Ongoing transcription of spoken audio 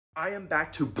I am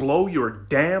back to blow your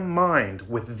damn mind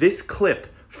with this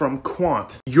clip from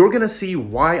Quant. You're gonna see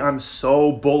why I'm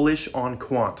so bullish on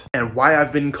Quant and why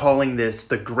I've been calling this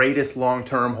the greatest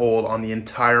long-term hold on the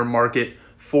entire market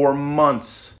for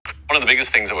months. One of the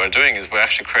biggest things that we're doing is we're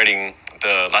actually creating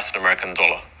the Latin American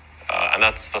dollar. And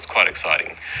that's quite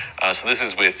exciting. So this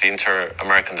is with the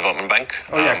Inter-American Development Bank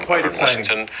Quite over exciting.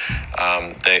 in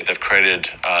Washington. They've created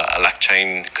a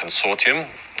LAC-chain consortium,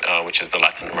 which is the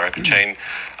Latin American chain.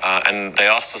 And they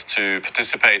asked us to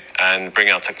participate and bring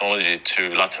our technology to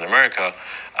Latin America.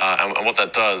 And what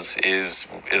that does is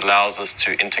it allows us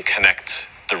to interconnect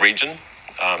the region.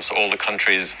 So all the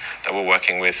countries that we're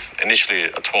working with, initially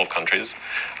 12 countries,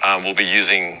 will be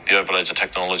using the Ledger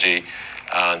technology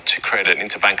to create an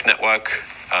interbank network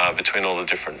between all the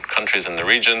different countries and the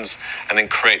regions, and then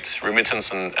create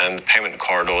remittance and payment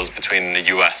corridors between the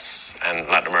US and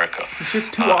Latin America. It's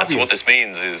just too obvious. So what this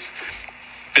means is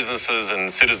businesses and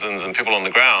citizens and people on the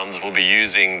ground will be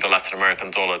using the Latin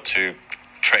American dollar to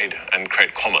trade and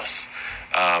create commerce,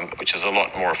 which is a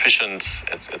lot more efficient.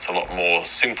 It's a lot more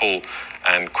simple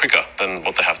and quicker than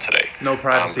what they have today. No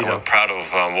privacy, We're proud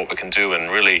of what we can do and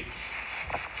really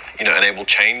enable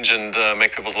change and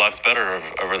make people's lives better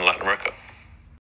over in Latin America.